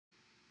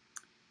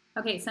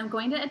Okay, so I'm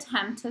going to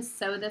attempt to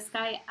sew this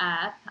guy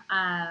up.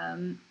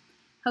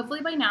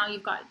 Hopefully by now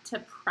you've got to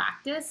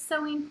practice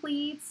sewing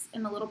pleats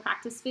in the little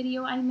practice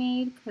video I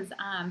made, because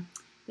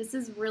this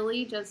is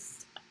really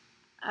just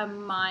a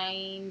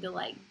mind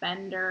like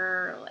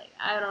bender. Like,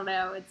 I don't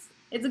know.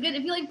 It's a good,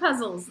 if you like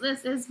puzzles,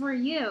 this is for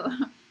you.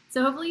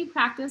 So hopefully you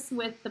practice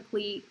with the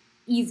pleat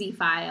easy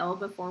file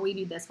before we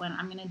do this one.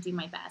 I'm gonna do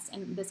my best,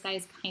 and this guy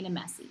is kind of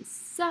messy.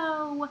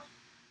 So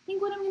I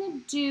think what I'm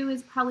going to do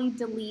is probably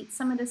delete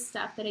some of the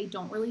stuff that I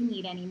don't really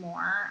need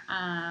anymore.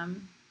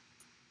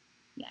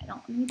 Yeah, I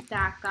don't need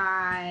that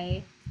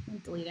guy. I'm going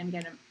to delete him,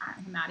 get him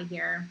out of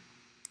here.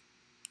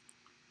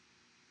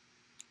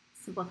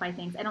 Simplify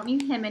things. I don't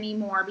need him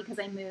anymore because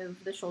I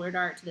moved the shoulder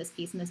dart to this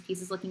piece, and this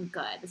piece is looking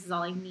good. This is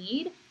all I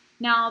need.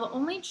 Now, the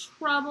only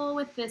trouble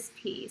with this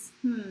piece,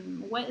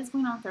 what is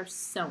going on with our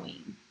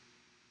sewing?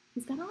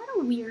 He's got a lot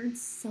of weird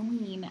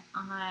sewing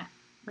on.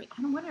 Right,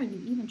 what are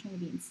you even trying to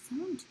be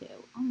sewn to?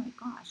 Oh my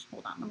gosh,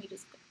 hold on, let me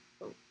just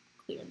go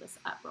clear this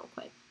up real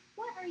quick.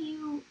 What are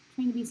you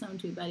trying to be sewn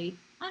to, buddy?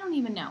 I don't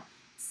even know.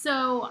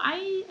 So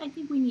I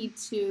think we need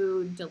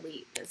to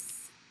delete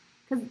this,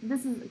 because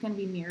this is going to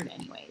be mirrored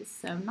anyways,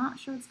 so I'm not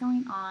sure what's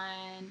going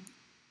on.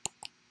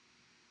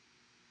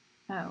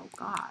 Oh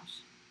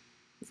gosh,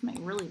 this might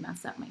really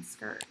mess up my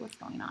skirt. What's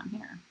going on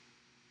here?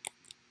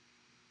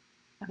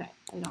 Okay,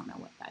 I don't know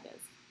what that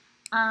is.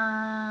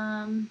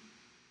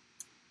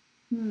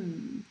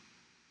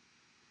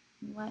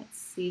 Let's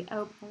see.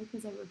 Oh, probably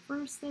because I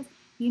reversed this.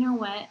 You know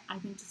what? I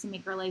think just to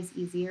make our lives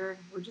easier,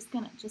 we're just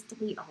gonna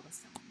delete all the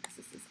sewing because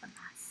this is a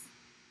mess.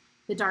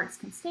 The darts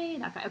can stay.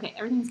 That guy. Okay,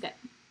 everything's good.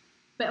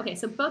 But okay,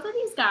 so both of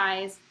these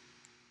guys.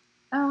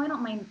 Oh, I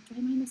don't mind. Do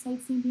I mind the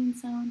side seam being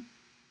sewn?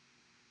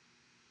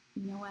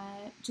 You know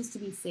what? Just to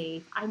be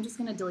safe, I'm just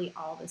gonna delete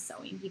all the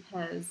sewing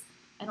because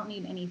I don't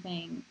need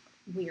anything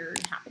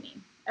weird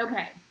happening.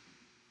 Okay.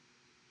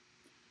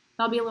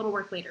 That'll be a little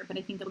work later, but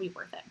I think it'll be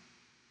worth it.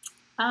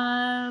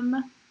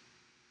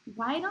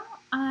 Why don't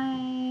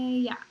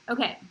yeah,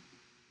 okay.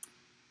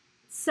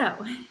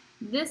 So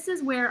this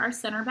is where our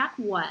center back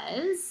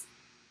was,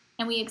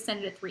 and we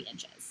extended it 3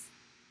 inches.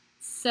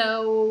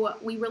 So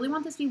we really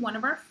want this to be one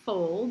of our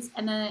folds,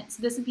 and then,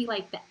 so this would be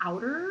like the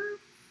outer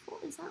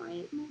fold, is that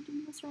right? Am I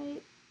doing this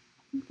right?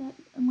 I think that,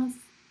 unless,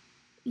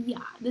 yeah,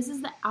 this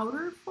is the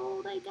outer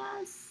fold, I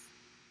guess.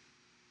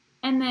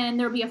 And then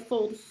there'll be a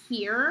fold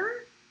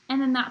here,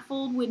 and then that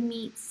fold would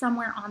meet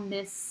somewhere on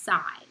this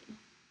side.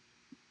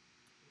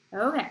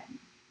 Okay.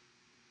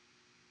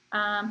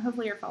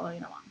 Hopefully you're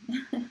following along.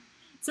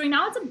 So right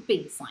now it's a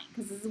baseline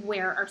because this is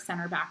where our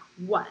center back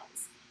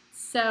was.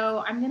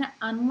 So I'm going to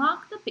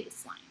unlock the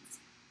baselines.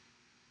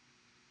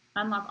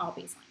 Unlock all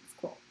baselines.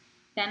 Cool.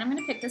 Then I'm going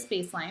to pick this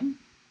baseline,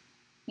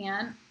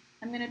 and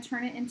I'm going to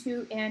turn it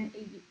into an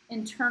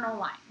internal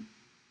line.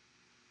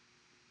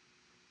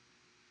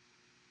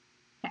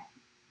 Okay.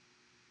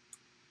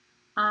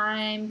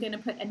 I'm going to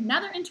put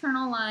another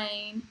internal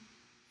line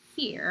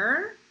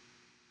here.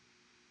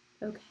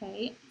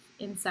 Okay,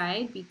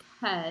 inside,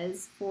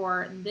 because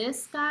for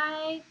this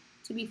guy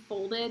to be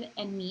folded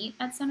and meet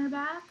at center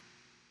back,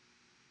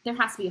 there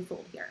has to be a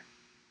fold here,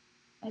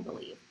 I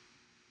believe.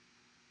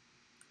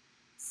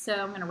 So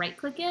I'm going to right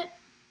click it,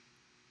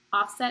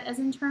 offset as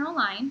internal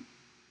line,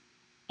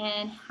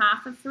 and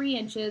half of 3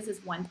 inches is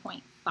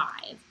 1.5.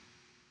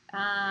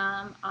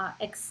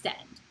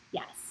 Extend,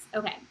 yes,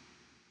 okay.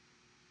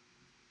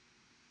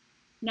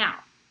 Now,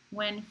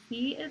 when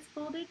he is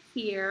folded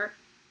here,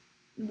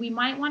 we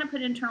might want to put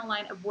an internal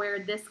line of where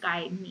this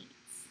guy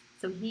meets.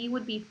 So he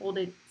would be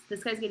folded,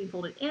 this guy's getting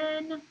folded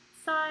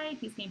inside,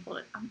 he's getting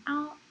folded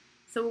out.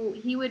 So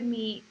he would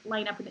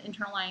line up with the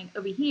internal line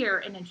over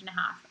here 1.5 inches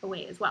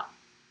away as well.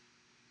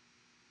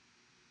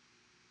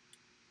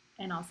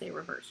 And I'll say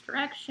reverse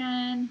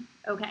direction.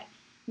 Okay,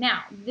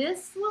 now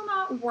this will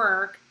not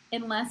work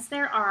unless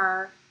there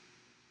are,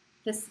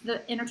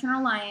 the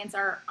internal lines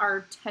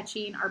are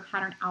touching our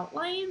pattern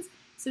outlines.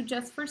 So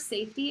just for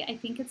safety, I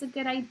think it's a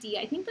good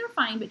idea. I think they're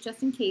fine, but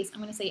just in case, I'm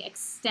going to say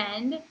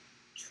extend,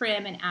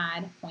 trim, and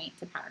add point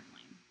to pattern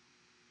line.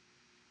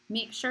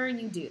 Make sure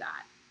you do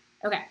that.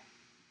 Okay.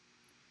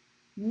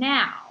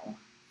 Now,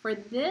 for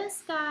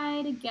this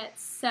guy to get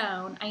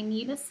sewn, I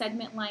need a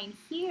segment line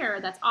here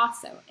that's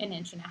also 1.5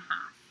 inches.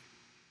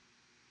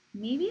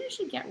 Maybe I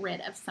should get rid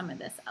of some of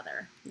this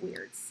other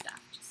weird stuff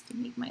just to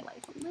make my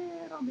life a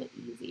little bit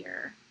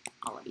easier.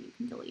 All of you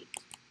can delete.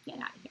 Get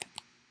out of here.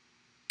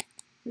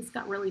 This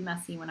got really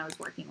messy when I was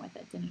working with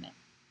it, didn't it?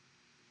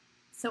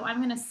 So I'm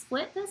going to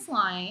split this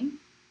line,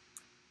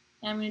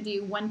 and I'm going to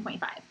do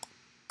 1.5.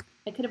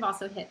 I could have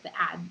also hit the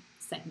add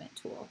segment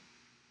tool.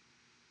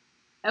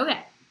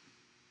 Okay,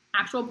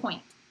 actual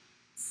point.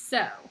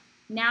 So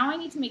now I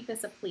need to make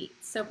this a pleat.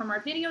 So from our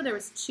video, there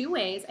was 2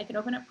 ways. I could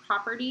open up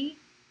Property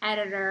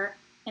Editor,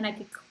 and I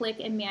could click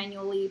and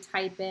manually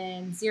type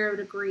in 0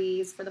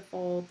 degrees for the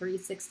fold,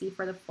 360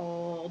 for the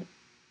fold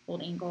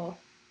angle,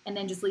 and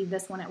then just leave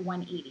this one at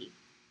 180.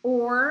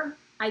 Or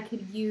I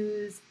could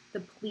use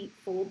the Pleat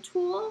fold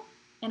tool,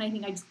 and I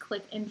think I just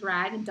click and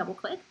drag and double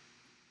click,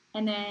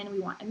 And then we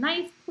want a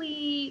knife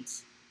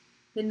pleat.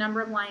 The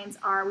number of lines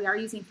are, we are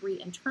using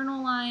 3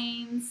 internal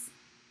lines.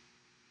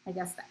 I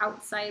guess the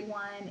outside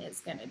one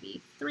is going to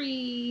be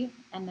 3,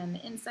 and then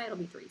the inside will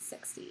be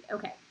 360.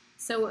 Okay,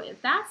 so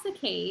if that's the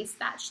case,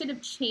 that should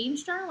have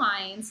changed our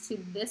lines to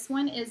this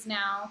one is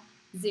now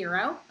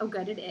 0. Oh,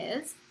 good, it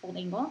is. Fold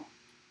angle.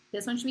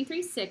 This one should be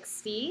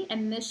 360,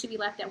 and this should be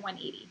left at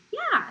 180.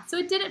 Yeah, so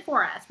it did it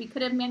for us. We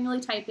could have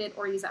manually typed it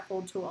or used that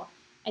fold tool.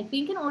 I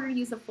think in order to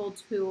use a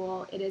fold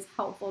tool, it is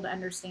helpful to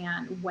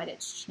understand what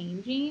it's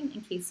changing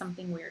in case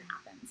something weird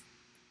happens.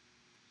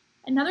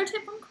 Another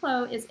tip from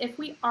CLO is if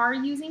we are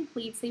using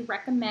pleats, they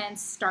recommend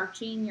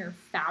starching your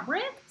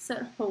fabric so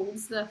it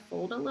holds the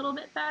fold a little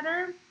bit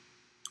better.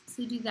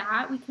 So to do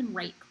that, we can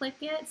right-click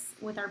it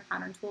with our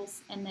pattern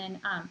tools and then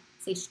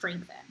say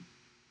strengthen.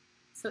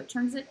 So it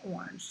turns it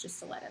orange just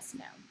to let us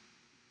know.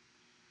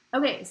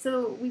 Okay,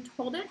 so we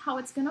told it how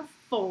it's gonna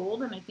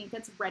fold, and I think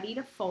it's ready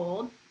to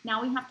fold. Now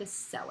we have to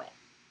sew it.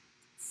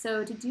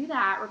 So to do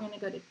that, we're gonna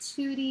go to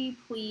 2D,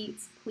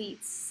 Pleats,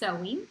 Pleats,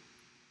 Sewing.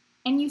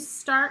 And you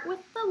start with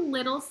the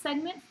little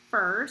segment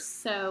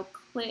first, so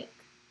click,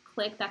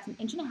 click, that's 1.5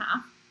 inches.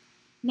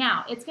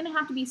 Now, it's gonna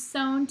have to be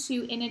sewn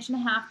to 1.5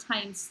 inches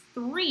times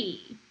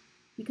 3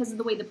 because of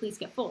the way the pleats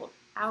get folded,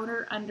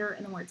 outer, under,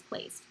 and then where it's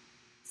placed.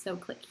 So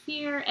click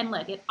here, and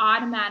look, it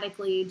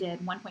automatically did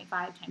 1.5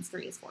 times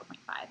 3 is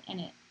 4.5,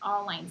 and it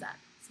all lines up.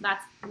 So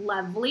that's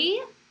lovely.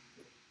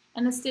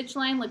 And the stitch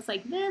line looks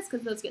like this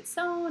because those get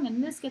sewn,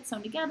 and this gets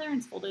sewn together and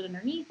it's folded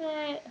underneath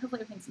it.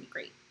 Hopefully everything's gonna be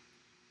great.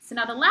 So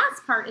now the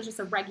last part is just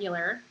a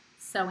regular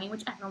sewing,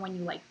 whichever one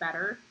you like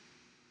better.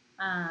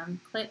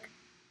 Click,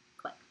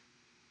 click.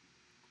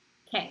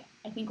 Okay,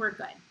 I think we're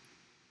good.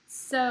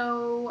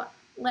 So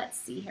let's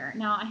see here.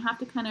 Now I have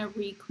to kind of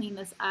re-clean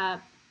this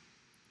up.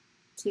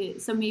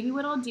 So maybe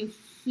what I'll do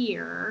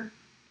here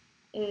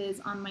is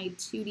on my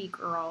 2D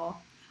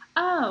girl.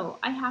 Oh,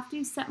 I have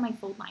to set my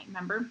fold line,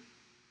 remember?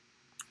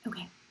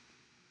 Okay,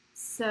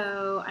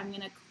 so I'm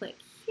gonna click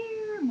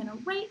here, I'm gonna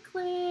right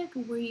click,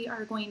 we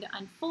are going to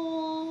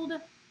unfold,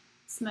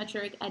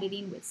 symmetric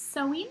editing with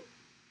sewing.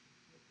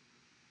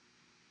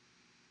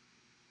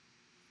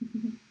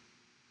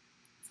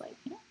 It's like,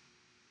 yeah,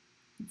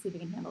 let's see if we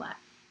can handle that.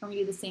 I'm gonna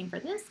do the same for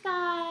this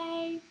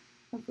guy.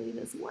 Hopefully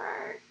this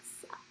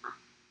works.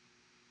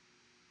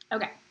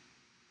 Okay.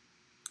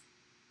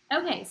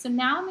 Okay, so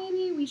now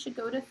maybe we should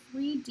go to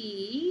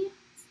 3D.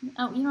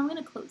 Oh, you know, I'm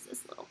gonna close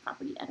this little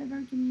property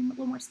editor, give me a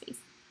little more space.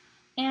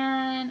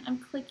 And I'm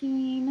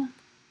clicking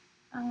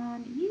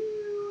on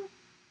you,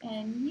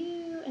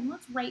 and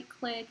let's right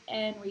click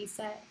and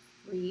reset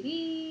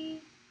 3D.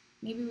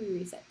 Maybe we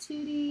reset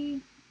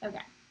 2D.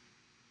 Okay.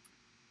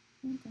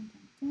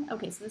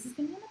 Okay, so this is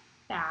gonna be in the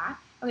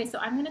back. Okay, so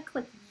I'm gonna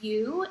click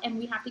U, and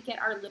we have to get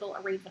our little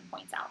arrangement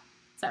points out.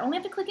 So I only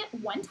have to click it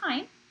one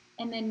time,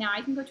 and then now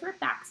I can go to our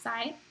back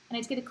side, and I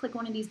just get to click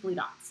one of these blue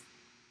dots.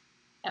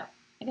 Oh,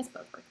 I guess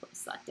both were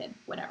selected.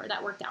 Whatever,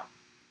 that worked out.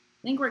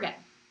 I think we're good.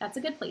 That's a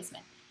good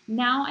placement.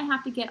 Now I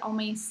have to get all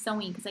my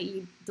sewing because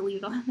I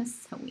deleted all the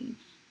sewing.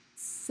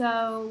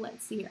 So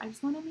let's see here. I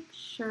just want to make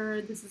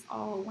sure this is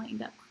all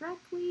lined up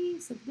correctly.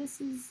 So this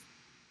is,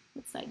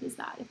 what side is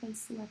that if I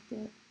select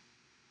it?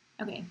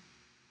 Okay,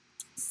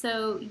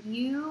 so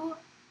you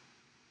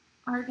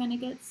are going to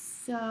get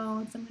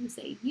sewn. So I'm going to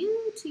say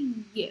you to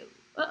you.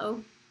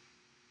 Uh-oh.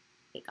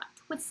 It got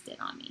twisted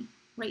on me.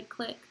 Right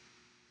click.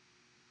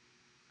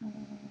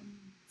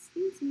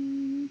 Excuse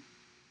me.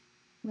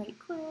 Right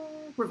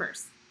click.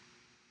 Reverse.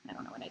 I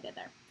don't know what I did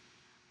there.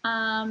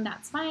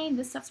 That's fine.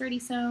 This stuff's already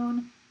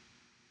sewn.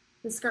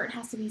 The skirt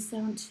has to be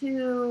sewn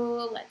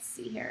too. Let's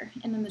see here.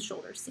 And then the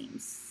shoulder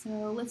seams. So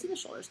let's see the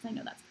shoulders because I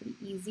know that's pretty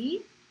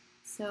easy.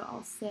 So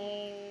I'll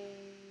say,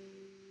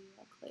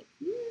 I'll click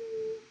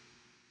you.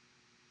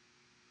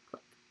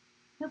 Click.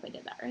 I hope I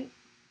did that right.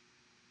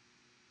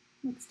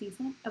 Looks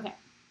decent. Okay.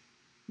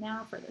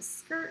 Now for the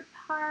skirt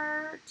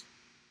part.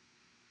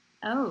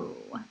 Oh,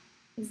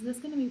 is this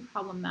going to be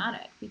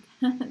problematic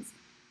because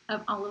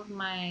of all of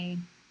my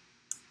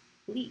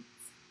pleats?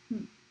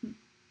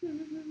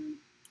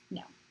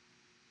 No.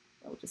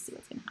 We'll just see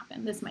what's going to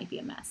happen. This might be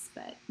a mess,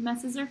 but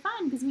messes are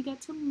fun because we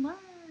get to learn.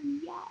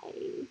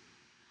 Yay.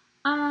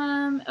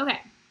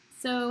 Okay.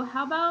 So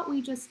how about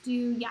we just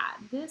do, yeah,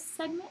 this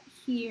segment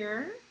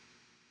here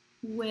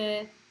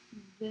with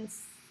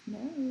this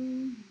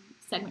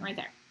segment right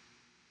there.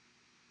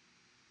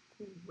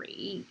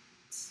 Great.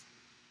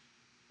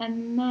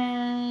 And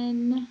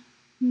then,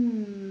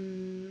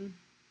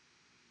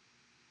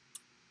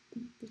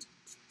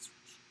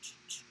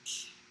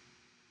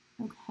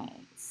 okay,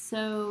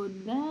 so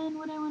then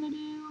what I want to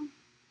do,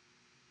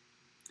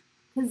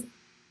 because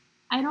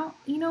I don't,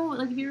 you know,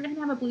 like if you're going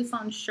to have a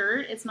blouson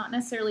shirt, it's not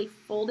necessarily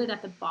folded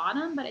at the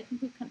bottom, but I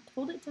think we've kind of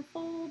told it to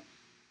fold.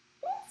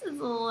 This is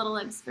a little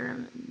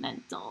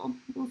experimental.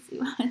 We'll see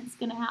what's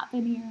going to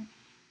happen here.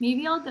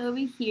 Maybe I'll go over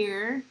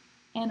here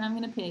and I'm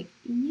going to pick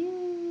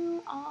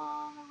you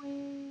all the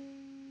way.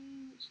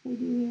 What should I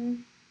do here?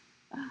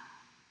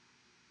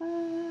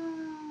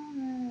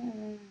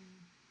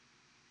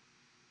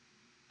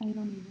 I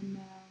don't even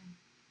know.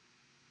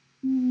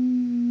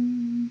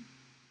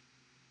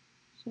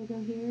 Should I go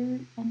here?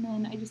 And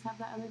then I just have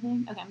that other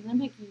thing? Okay, I'm gonna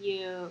pick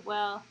you.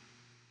 Well,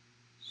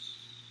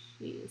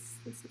 jeez,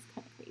 this is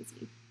kind of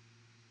crazy.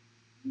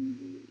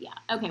 Yeah,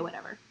 okay,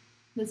 whatever.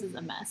 This is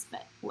a mess,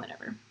 but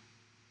whatever.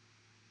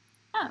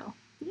 Oh,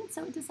 did it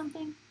sew it to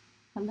something?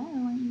 Hello,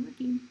 aren't you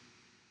working?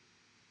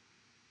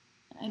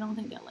 I don't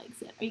think it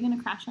likes it. Are you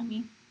gonna crash on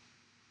me?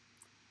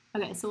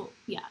 Okay, so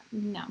yeah,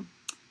 no.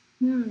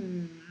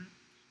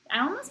 I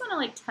almost want to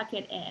like tuck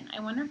it in. I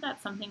wonder if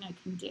that's something I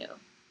can do.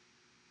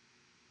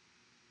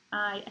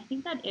 I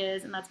think that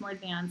is, and that's more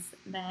advanced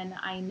than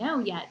I know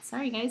yet.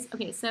 Sorry, guys.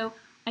 Okay, so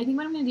I think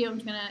what I'm going to do, I'm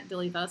just going to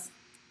delete this.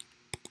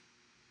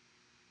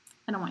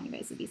 I don't want you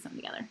guys to be sewn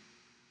together.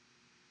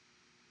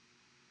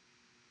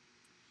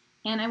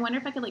 And I wonder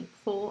if I could like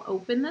pull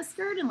open the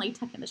skirt and like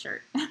tuck in the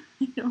shirt. I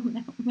don't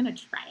know. I'm going to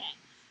try it.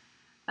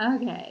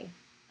 Okay,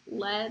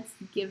 let's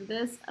give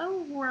this a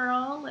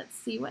whirl. Let's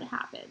see what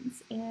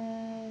happens.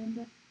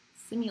 And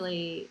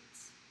simulate.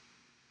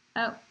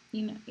 Oh,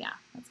 you know, yeah,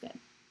 that's good.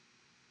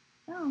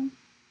 Oh,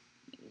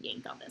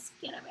 yank on this.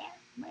 Get over there.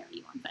 Wherever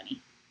you want,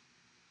 funny.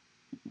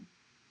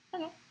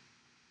 Okay.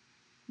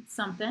 It's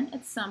something.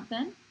 It's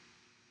something.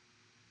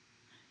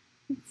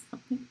 It's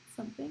something. It's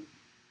something.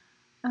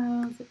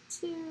 Zip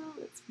 2.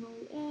 Let's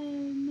roll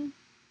in.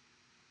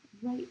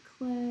 Right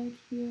click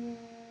here.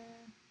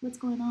 What's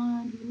going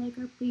on? Do you like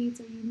our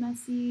pleats? Are you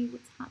messy?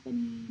 What's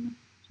happening?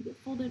 Should you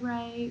get folded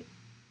right?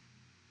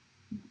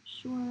 I'm not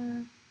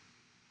sure.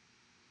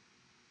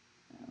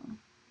 Oh,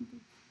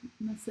 I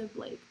must have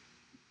like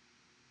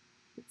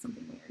did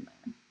something weird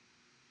there.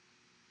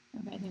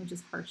 Okay, I think it was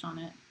just harsh on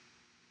it.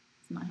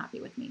 It's not happy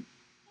with me.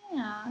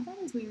 Yeah, that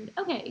is weird.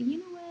 Okay, you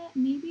know what?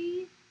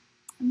 Maybe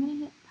I'm gonna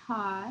hit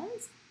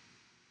pause.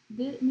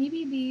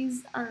 Maybe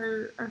these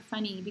are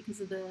funny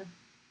because of the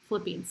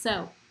flipping.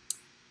 So,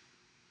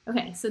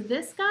 okay, so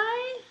this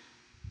guy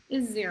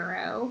is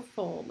 0,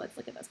 fold. Let's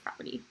look at this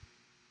property.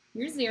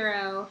 You're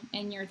 0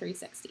 and you're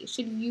 360.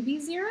 Should you be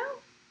 0?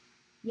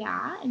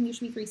 Yeah, and you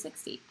should be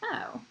 360.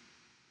 Oh,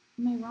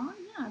 am I wrong?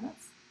 Yeah,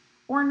 that's,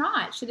 or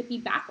not. Should it be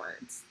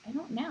backwards? I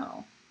don't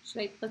know.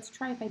 Let's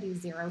try if I do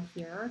 0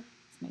 here.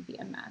 This might be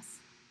a mess.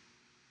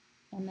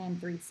 And then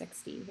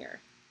 360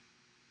 here.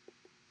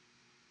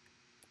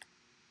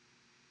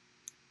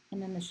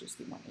 And then this should just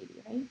be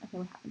 180, right? Okay,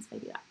 what happens if I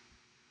do that?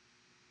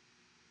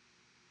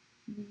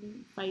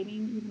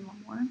 Fighting even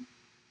one more.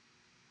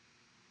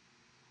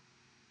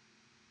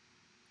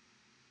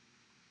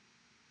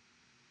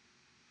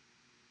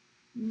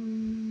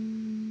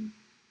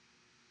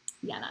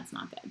 Yeah, that's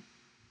not good.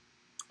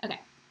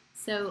 Okay,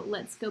 so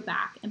let's go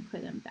back and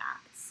put them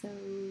back. So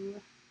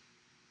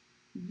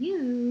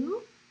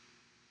you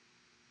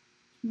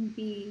can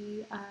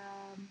be,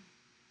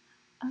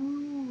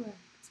 oh,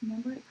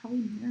 remember it probably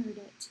mirrored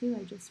it too,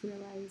 I just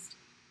realized.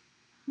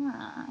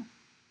 Huh.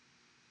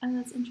 Oh,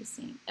 that's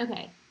interesting.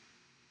 Okay,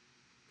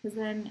 because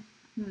then,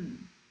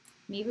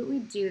 maybe what we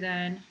do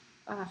then,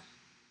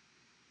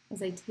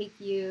 is I take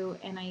you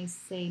and I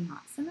say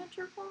not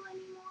symmetrical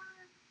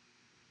anymore.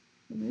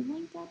 Remove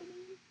linked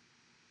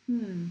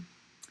editing.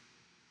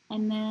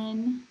 And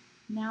then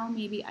now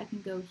maybe I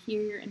can go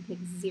here and pick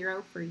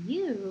 0 for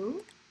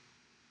you,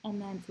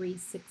 and then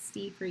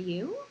 360 for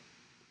you.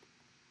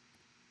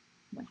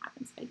 What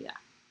happens if I do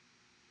that?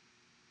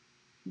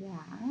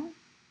 Yeah,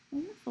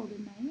 well, you're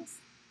folded nice.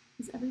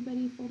 Is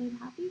everybody folded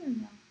happy or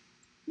no?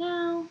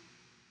 No,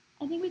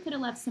 I think we could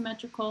have left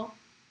symmetrical.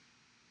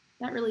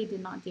 That really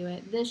did not do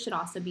it. This should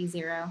also be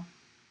 0.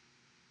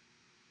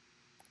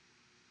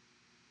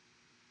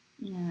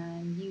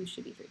 And you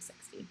should be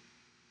 360.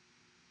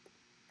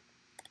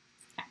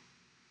 Okay.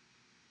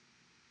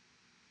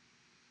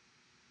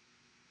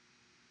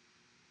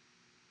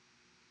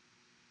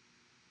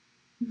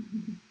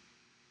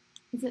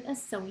 Is it a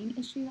sewing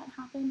issue that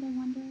happened, I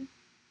wonder?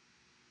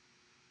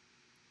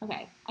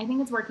 Okay, I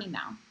think it's working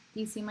now. Do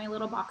you see my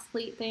little box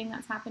pleat thing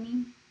that's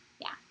happening?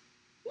 Yeah.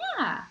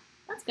 Yeah,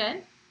 that's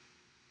good.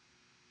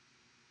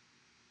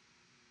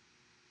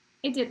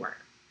 It did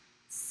work.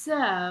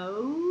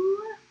 So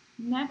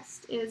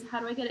next is, how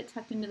do I get it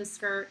tucked into the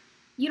skirt?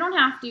 You don't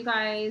have to,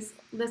 guys.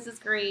 This is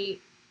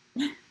great.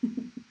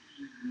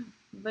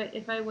 But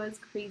if I was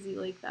crazy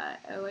like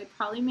that, I'd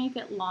probably make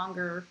it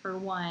longer for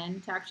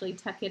one to actually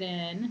tuck it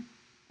in.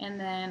 And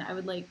then I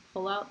would like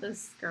pull out the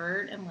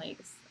skirt and like,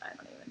 I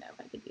don't even know if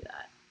I could do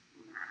that.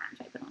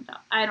 Try to put it on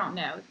top. I don't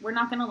know. We're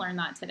not going to learn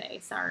that today.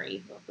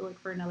 Sorry. We'll have to look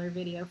for another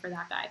video for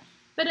that guy.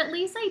 But at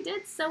least I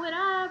did sew it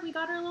up. We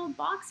got our little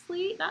box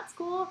pleat. That's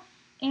cool.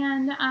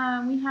 And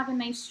we have a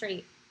nice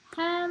straight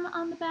hem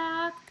on the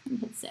back. Let me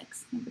hit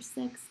 6. Number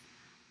 6.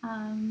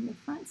 The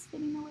front's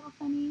fitting a little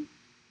funny.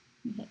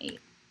 Let me hit 8.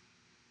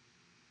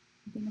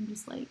 I think I'm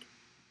just like,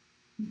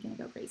 I'm gonna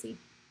go crazy.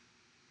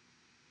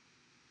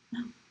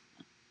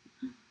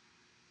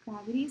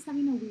 Gravity's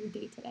having a weird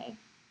day today.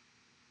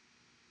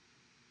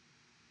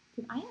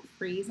 Did I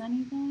freeze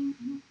anything?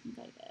 I don't think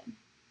I did.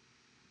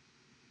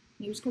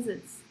 Maybe just because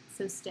it's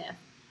so stiff.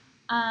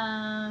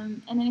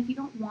 And then if you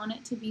don't want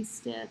it to be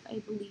stiff, I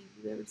believe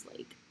there's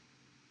like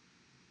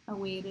a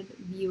way to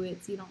view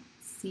it so you don't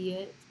see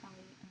it. It's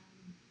probably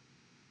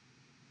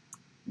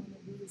one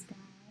of these guys.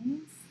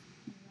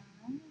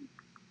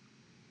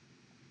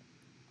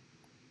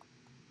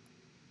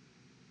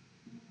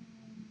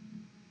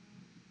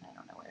 I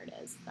don't know where it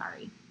is,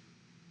 sorry.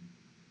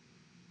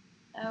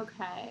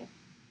 Okay.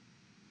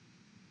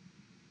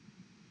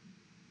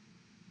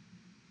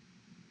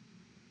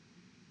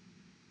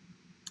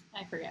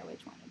 I forget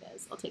which one it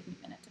is. It'll take me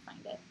a minute to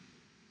find it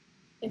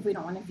if we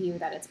don't want to view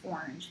that it's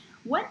orange.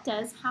 What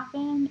does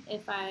happen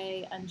if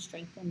I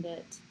unstrengthened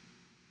it?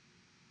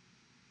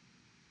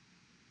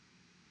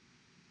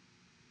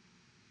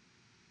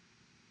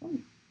 Oh.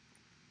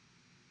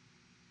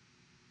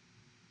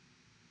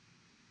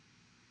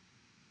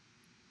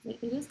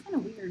 It is kind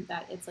of weird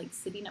that it's like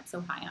sitting up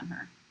so high on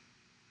her.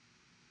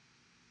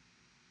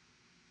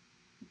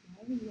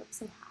 Why are you up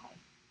so high?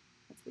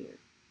 That's weird.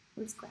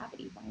 Where's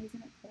gravity? Why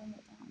isn't it pulling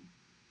it down?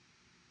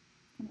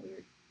 It's kind of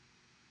weird.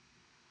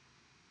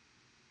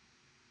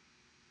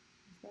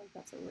 I feel like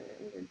that's a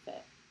weird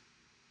fit.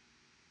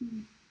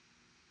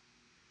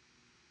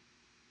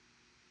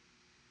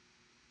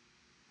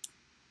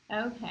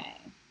 Okay,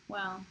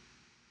 well,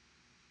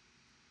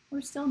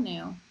 we're still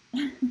new.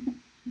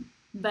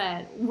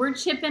 But we're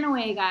chipping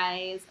away,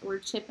 guys. We're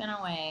chipping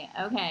away.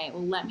 Okay,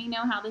 well, let me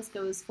know how this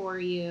goes for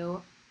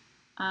you.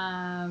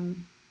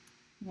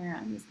 Here,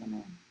 I'm just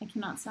gonna, I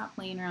cannot stop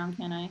playing around,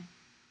 can I?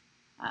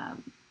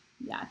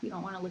 Yeah, if you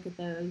don't want to look at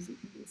those, you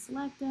can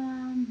deselect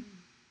them.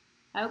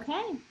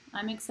 Okay,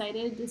 I'm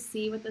excited to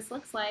see what this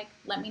looks like.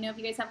 Let me know if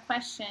you guys have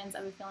questions. I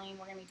have a feeling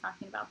we're going to be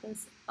talking about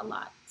this a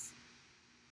lot.